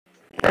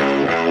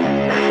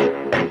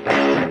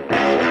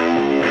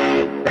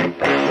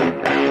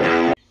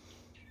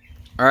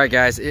All right,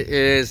 guys, it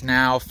is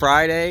now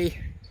Friday,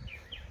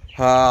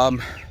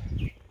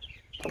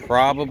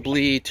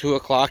 probably 2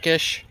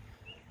 o'clock-ish.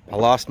 I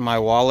lost my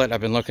wallet.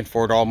 I've been looking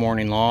for it all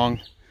morning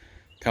long.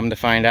 Come to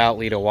find out,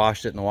 Lita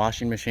washed it in the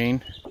washing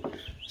machine.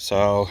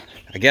 So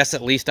I guess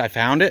at least I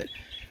found it,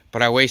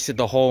 but I wasted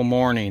the whole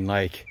morning,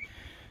 like,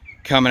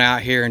 coming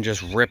out here and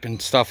just ripping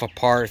stuff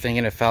apart,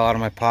 thinking it fell out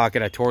of my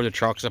pocket. I tore the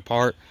trucks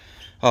apart.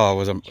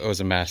 Oh, it was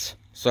a mess.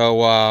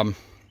 So,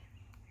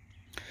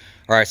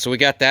 all right, so we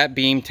got that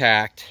beam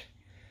tacked.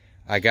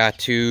 I got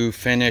to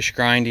finish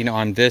grinding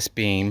on this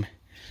beam,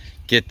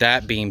 get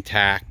that beam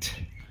tacked.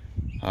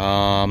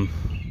 I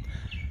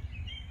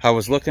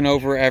was looking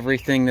over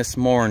everything this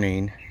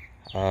morning.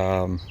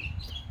 I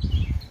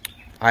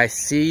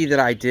see that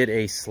I did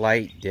a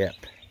slight dip.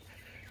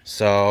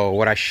 So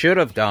what I should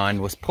have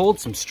done was pulled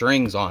some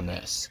strings on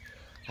this.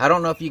 I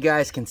don't know if you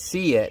guys can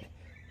see it,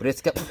 but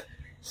it's got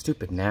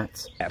stupid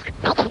gnats.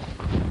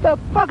 The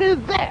fuck is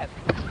that?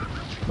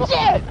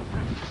 Shit!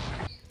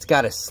 It's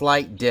got a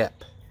slight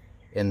dip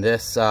in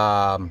this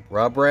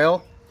rub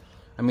rail.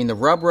 I mean, the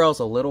rub rail's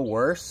a little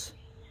worse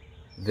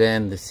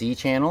than the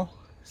C-channel.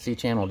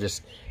 C-channel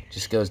just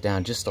goes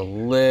down just a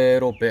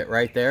little bit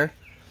right there.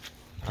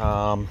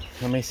 Let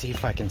me see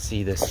if I can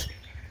see this,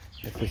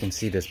 if we can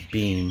see this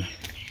beam.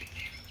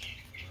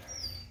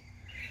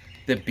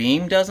 The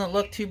beam doesn't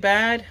look too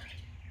bad,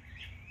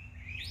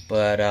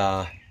 but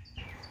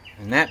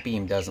and that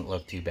beam doesn't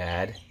look too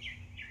bad.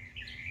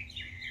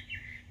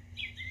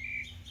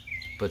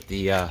 But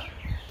the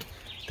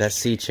that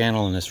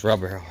C-channel and this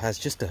rubber has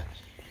just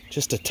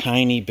a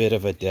tiny bit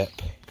of a dip.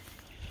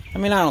 I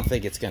mean, I don't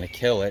think it's gonna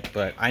kill it,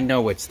 but I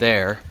know it's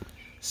there,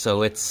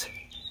 so it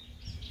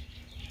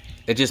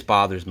just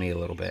bothers me a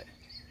little bit,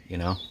 you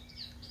know.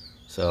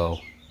 So,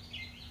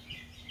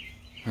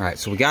 all right,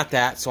 so we got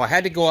that. So I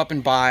had to go up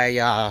and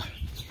buy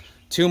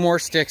 2 more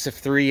sticks of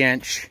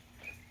 3-inch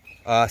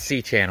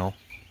C-channel.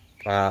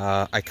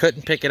 I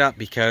couldn't pick it up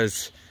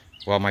because,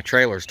 well, my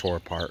trailer's tore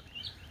apart.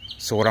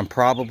 So what I'm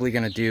probably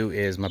gonna do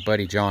is, my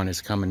buddy John is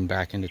coming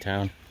back into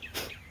town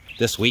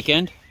this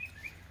weekend.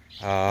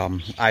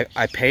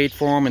 I paid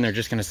for them and they're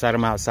just gonna set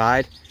them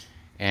outside.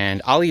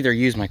 And I'll either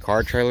use my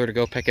car trailer to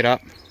go pick it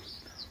up,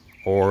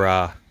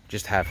 or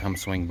just have him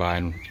swing by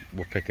and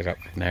we'll pick it up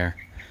from there.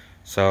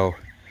 So,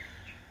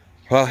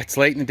 well, it's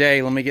late in the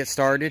day. Let me get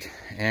started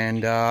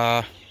and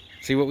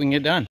see what we can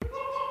get done.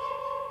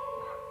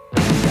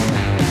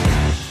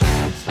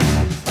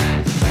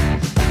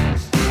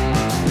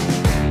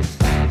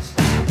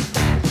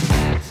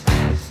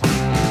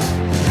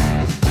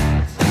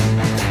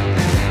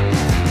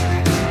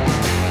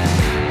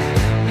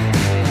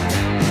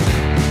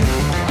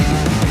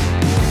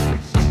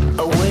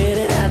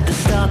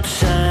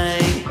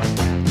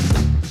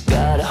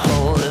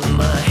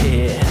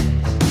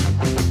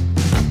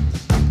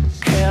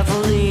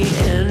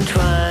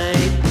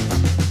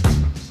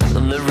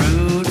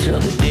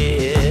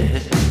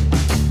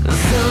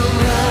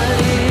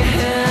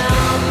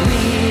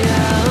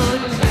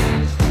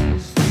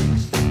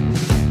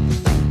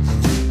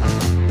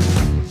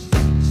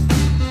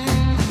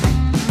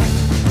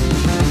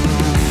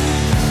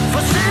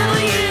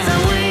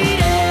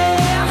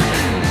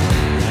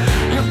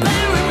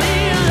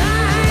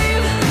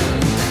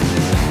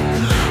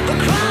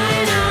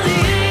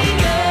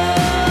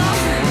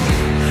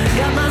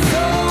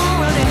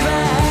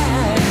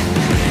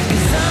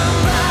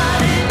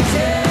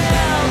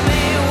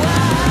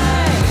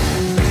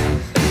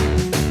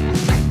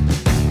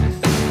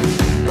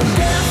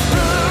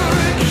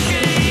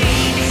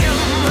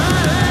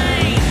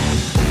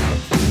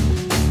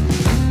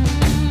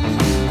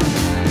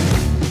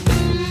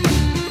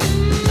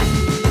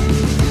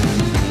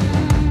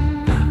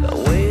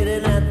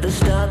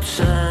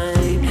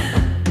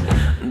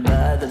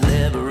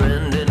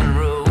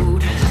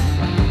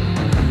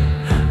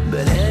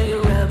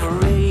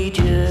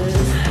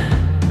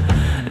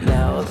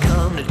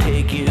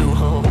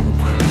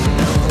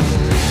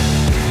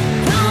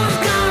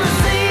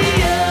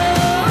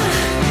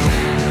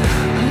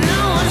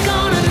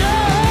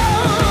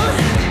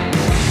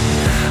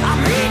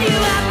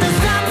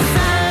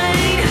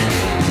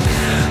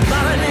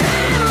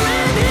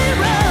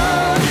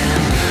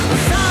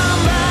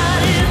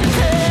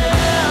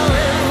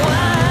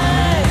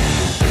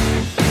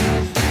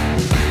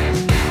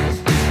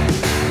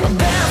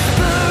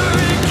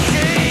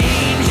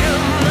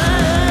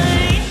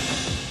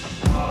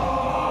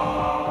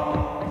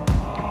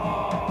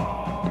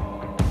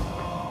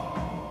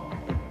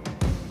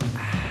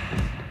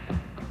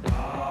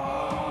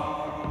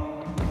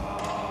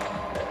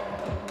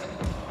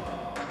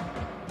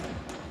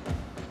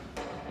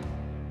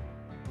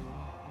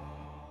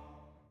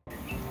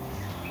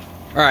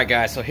 Alright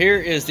guys, so here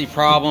is the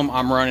problem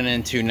I'm running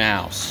into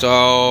now.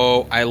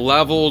 So I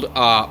leveled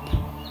up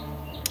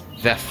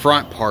the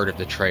front part of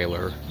the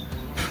trailer,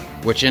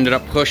 which ended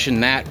up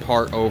pushing that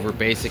part over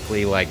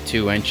basically like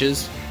 2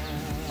 inches.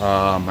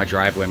 My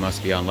driveway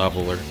must be on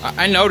level. Or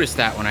I noticed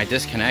that when I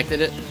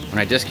disconnected it,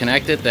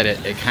 that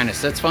it kind of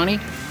sits funny.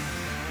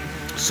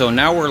 So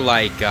now we're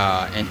like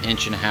 1.5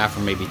 inches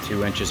or maybe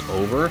 2 inches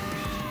over,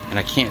 and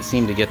I can't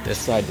seem to get this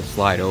side to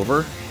slide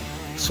over.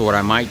 So what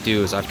I might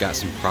do is I've got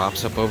some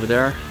props up over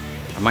there.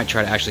 I might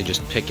try to actually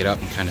just pick it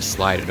up and kind of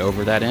slide it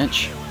over that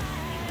inch.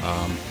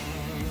 I'm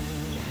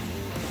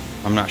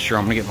not sure.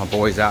 I'm gonna get my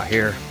boys out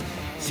here,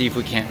 see if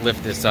we can't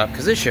lift this up,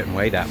 because it shouldn't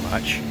weigh that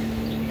much.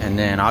 And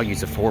then I'll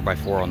use a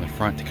 4x4 on the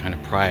front to kind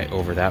of pry it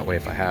over that way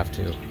if I have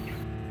to.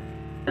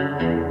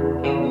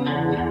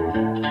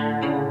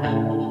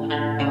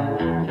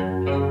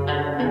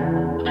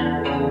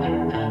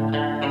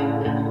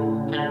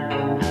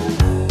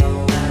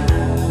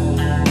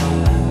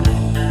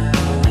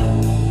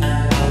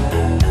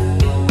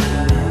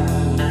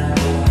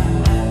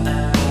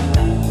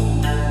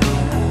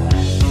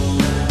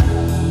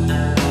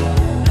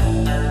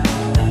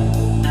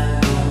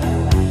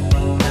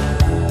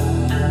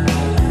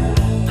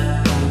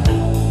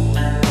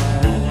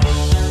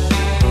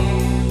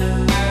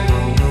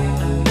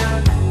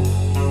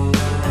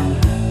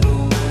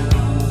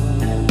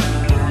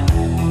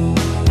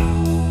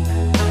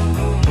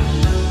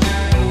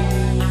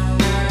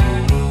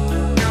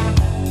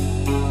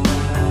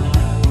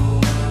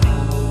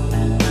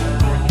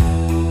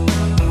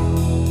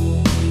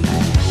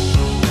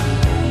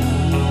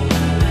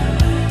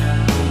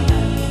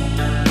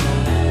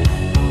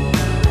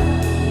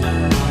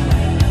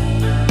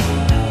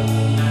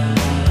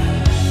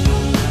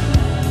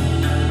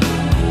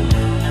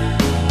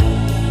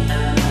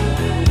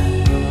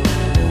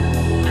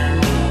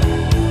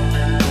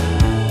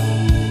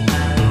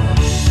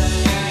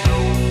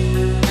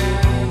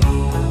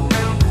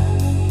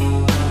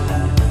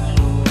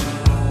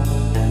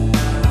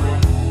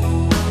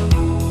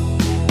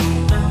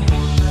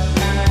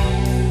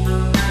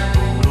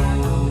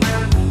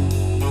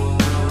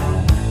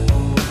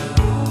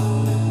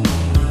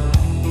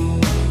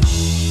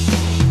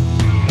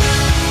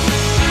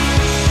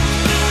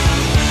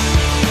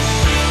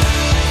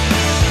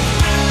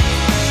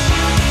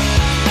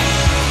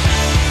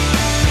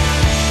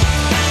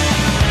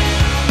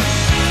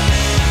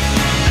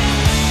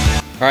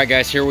 All right,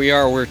 guys, here we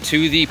are. We're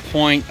to the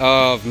point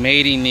of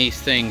mating these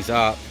things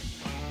up.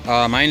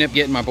 I ended up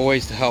getting my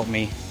boys to help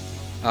me.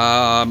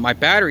 My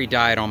battery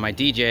died on my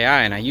DJI,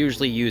 and I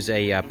usually use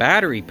a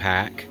battery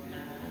pack,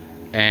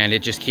 and it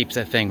just keeps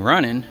that thing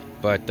running.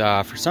 But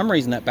for some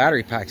reason, that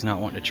battery pack's not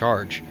wanting to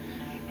charge.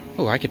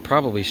 Oh, I could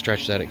probably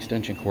stretch that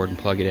extension cord and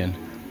plug it in.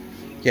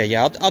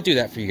 Yeah, I'll do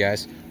that for you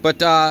guys.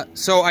 But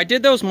so I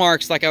did those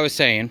marks, like I was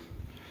saying,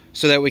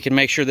 so that we can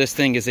make sure this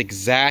thing is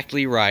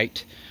exactly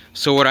right.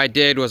 So what I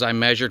did was I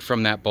measured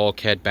from that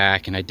bulkhead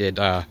back, and I did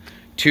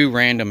 2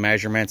 random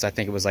measurements. I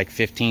think it was like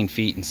 15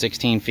 feet and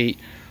 16 feet,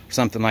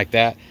 something like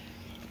that.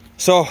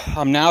 So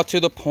I'm now to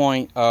the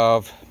point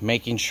of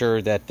making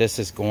sure that this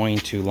is going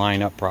to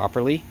line up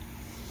properly.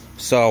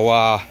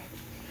 So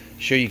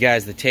show you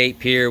guys the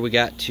tape here. We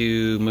got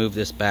to move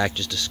this back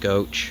just a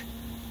scotch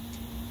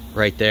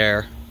right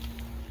there.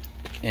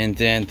 And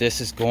then this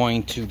is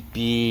going to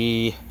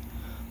be,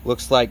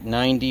 looks like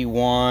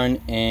 91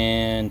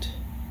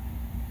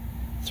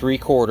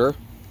 3/4.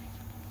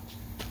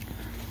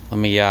 Let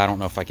me, I don't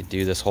know if I could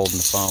do this holding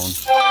the phone.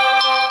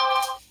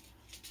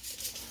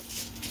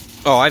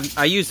 Oh,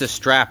 I used a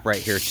strap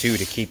right here too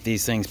to keep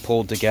these things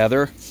pulled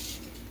together,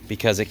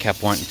 because it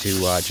kept wanting to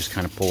just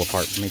kind of pull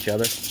apart from each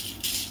other.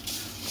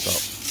 So let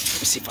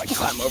me see if I can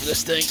climb over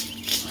this thing.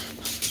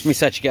 Let me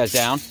set you guys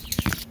down.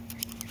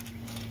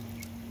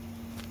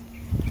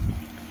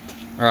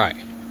 All right,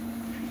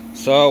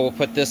 so we'll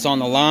put this on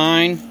the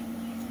line.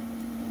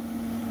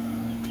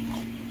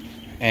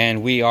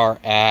 And we are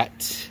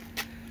at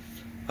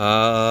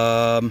 91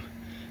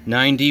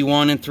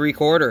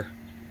 3/4.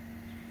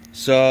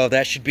 So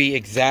that should be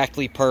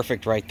exactly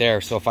perfect right there.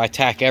 So if I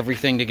tack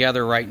everything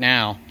together right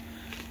now,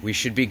 we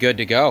should be good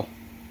to go.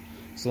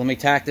 So let me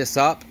tack this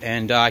up,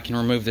 and I can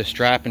remove this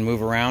strap and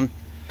move around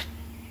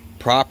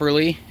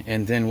properly,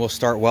 and then we'll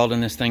start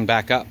welding this thing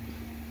back up.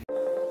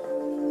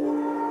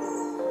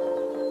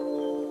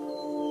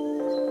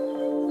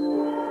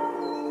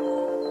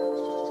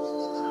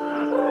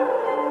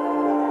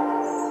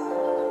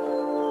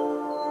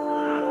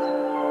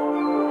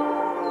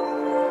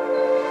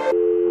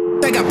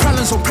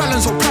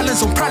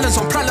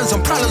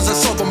 Problems, I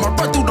solve them. I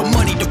run through the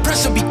money, the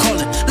pressure be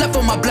calling. Left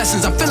on my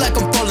blessings, I feel like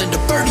I'm falling. The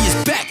birdie is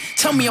back,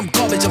 tell me I'm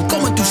garbage. I'm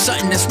going through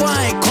something, that's why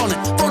I ain't calling.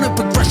 Phone and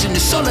progression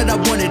is all that I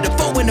wanted. The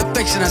phone and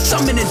affection, I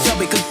summon and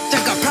dub it. Cause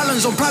I got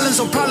problems on problems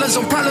on problems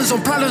on problems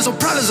on problems on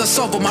problems, I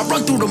solve them. I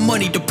run through the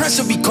money, the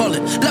pressure be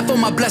calling. Left on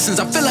my blessings,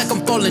 I feel like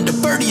I'm falling. The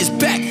birdie is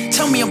back,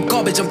 tell me I'm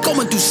garbage. I'm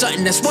going through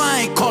something, that's why I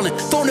ain't calling.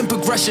 Phone and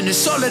progression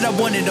is all that I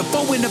wanted. The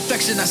phone and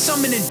affection, I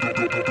summon and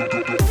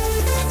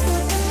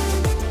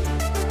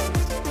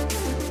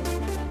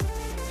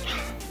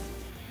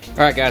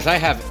All right, guys, I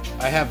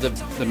have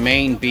the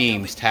main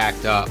beams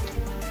tacked up.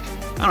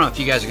 I don't know if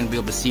you guys are gonna be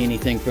able to see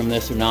anything from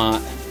this or not,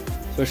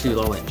 especially with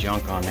all that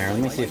junk on there. Let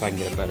me see if I can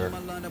get a better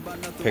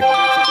picture.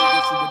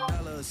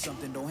 or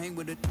something. Don't hang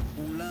with it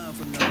online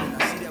for nothing.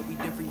 I see that we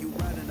different, you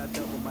riding, I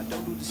double my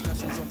don't do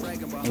discussions on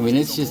bragging about. I mean,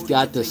 it's just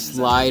got the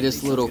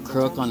slightest little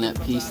crook on that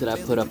piece that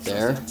I put up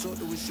there.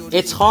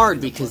 It's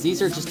hard because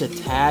these are just a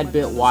tad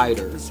bit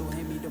wider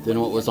than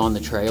what was on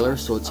the trailer,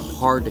 so it's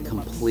hard to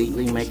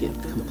completely make it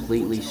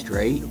completely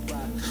straight.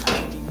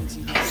 Let's see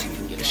if we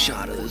can get a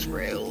shot of those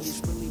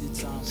rails.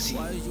 See,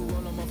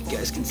 you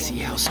guys can see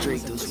how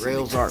straight those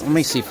rails are. Let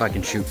me see if I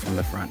can shoot from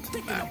the front to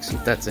the back, see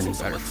if that's any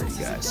better for you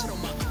guys.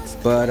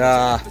 But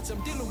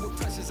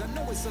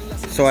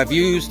so I've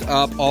used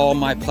up all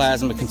my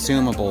plasma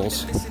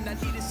consumables,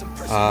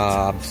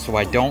 so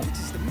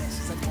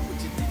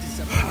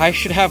I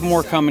should have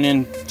more coming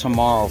in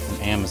tomorrow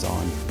from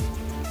Amazon.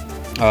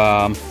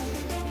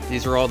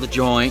 These are all the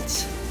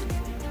joints.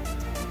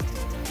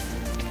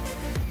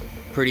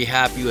 Pretty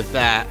happy with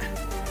that.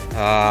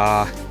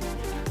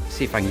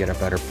 See if I can get a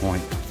better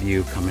point of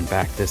view coming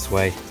back this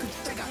way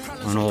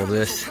on all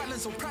this.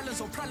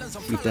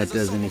 See if that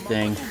does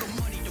anything.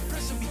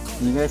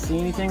 Can you guys see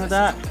anything with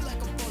that?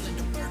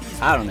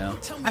 I don't know.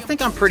 I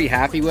think I'm pretty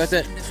happy with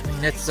it. I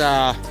mean, it's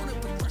I'm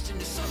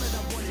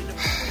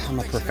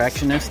a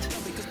perfectionist,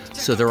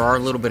 so there are a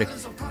little bit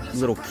of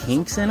little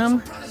kinks in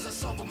them,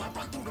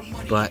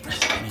 but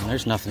I mean,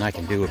 there's nothing I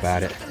can do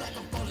about it.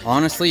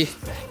 Honestly,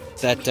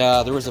 that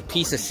there was a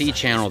piece of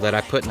C-channel that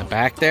I put in the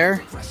back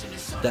there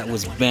that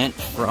was bent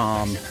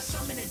from,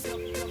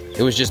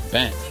 it was just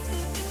bent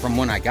from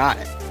when I got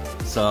it.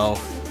 So,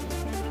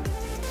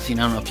 see, I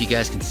don't know if you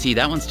guys can see,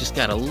 that one's just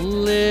got a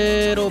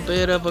little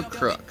bit of a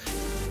crook.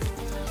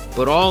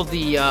 But all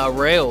the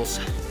rails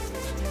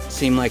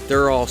seem like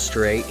they're all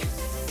straight.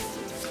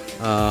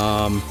 If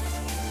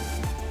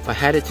I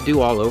had it to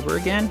do all over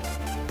again,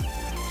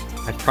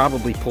 I'd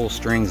probably pull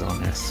strings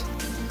on this.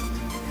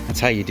 That's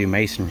how you do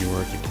masonry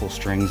work. You pull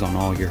strings on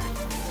all your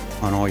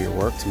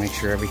work to make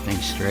sure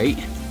everything's straight.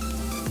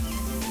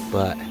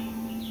 But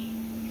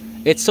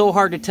it's so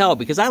hard to tell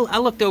because I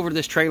looked over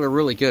this trailer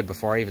really good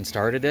before I even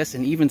started this,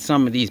 and even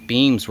some of these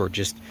beams were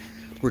just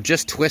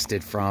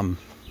twisted from,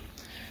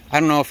 I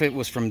don't know if it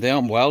was from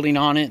them welding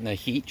on it and the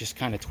heat just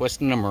kind of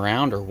twisting them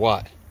around or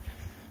what.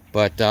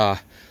 But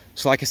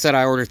so like I said,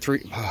 I ordered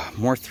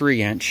more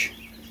 3-inch.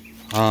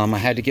 I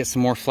had to get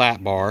some more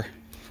flat bar.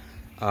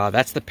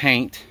 That's the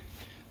paint.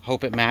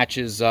 Hope it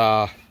matches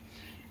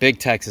Big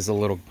Texas a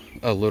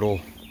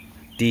little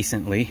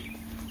decently.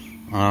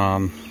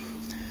 I'm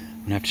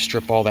gonna have to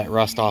strip all that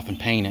rust off and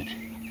paint it.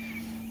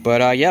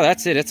 But yeah,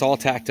 that's it. It's all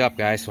tacked up,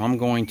 guys. So I'm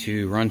going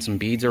to run some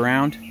beads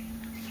around.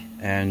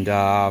 And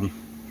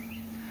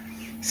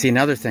see,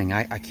 another thing,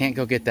 I can't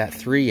go get that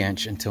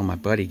 3-inch until my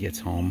buddy gets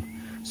home.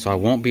 So I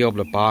won't be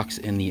able to box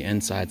in the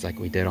insides like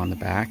we did on the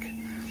back.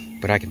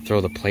 But I can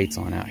throw the plates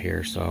on out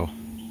here, so.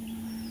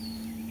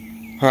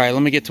 All right,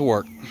 let me get to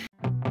work.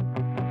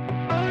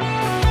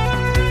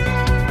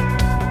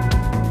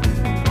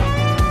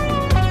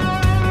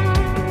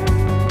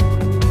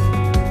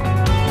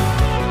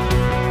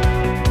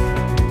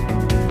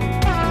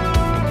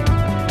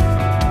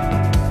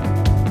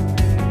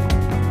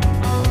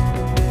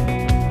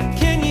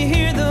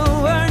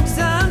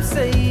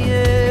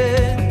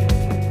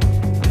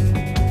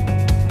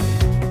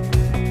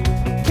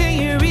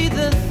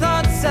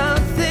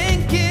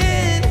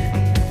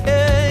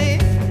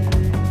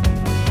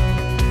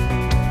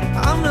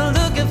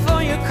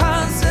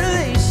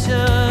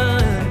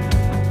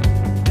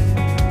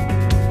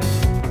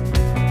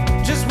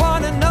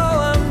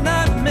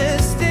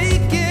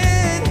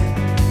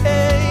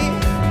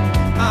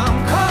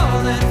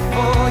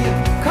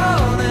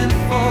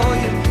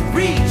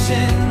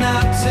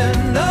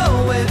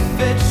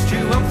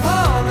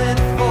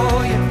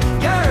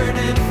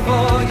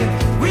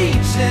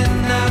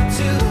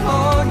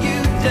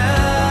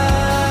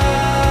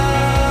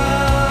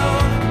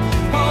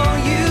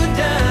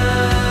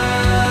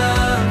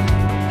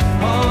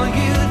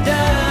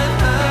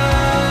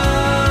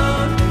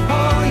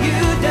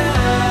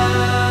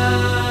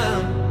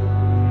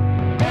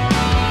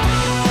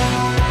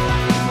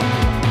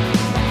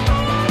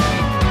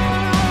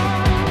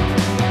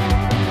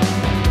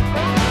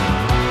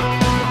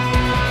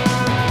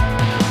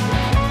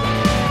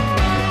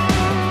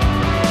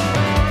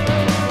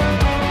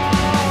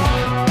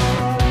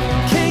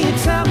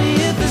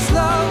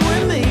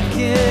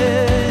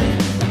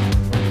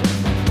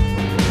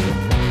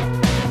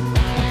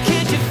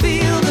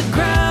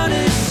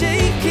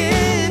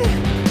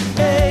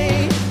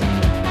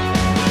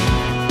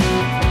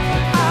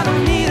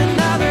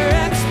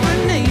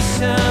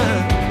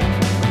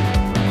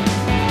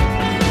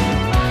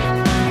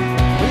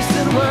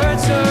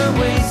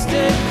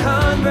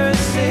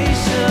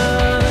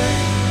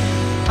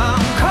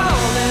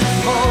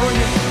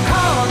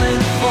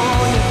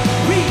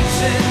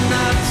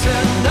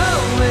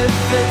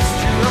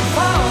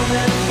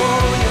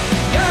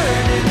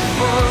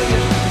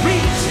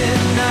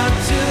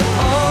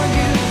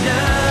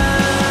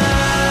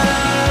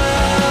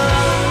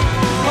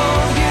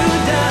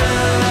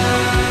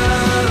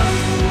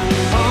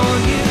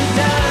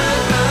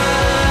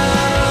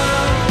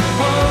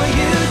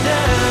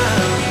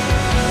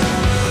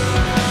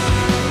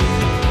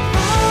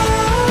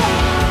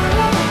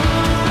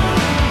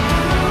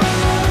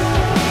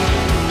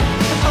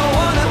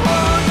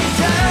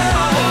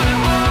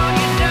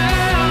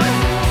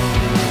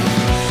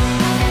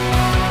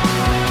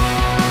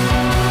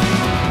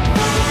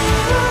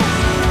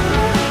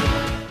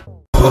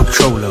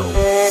 Cholo.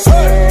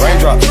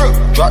 Raindrop,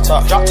 drop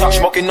top,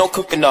 smoking, no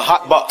cooking, the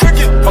hot box.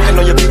 Fucking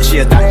on your bitch,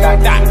 yeah,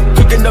 that.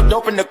 Cooking up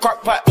dope in the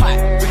crock pot.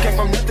 We came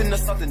from nothing to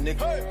something,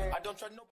 nigga. I don't try no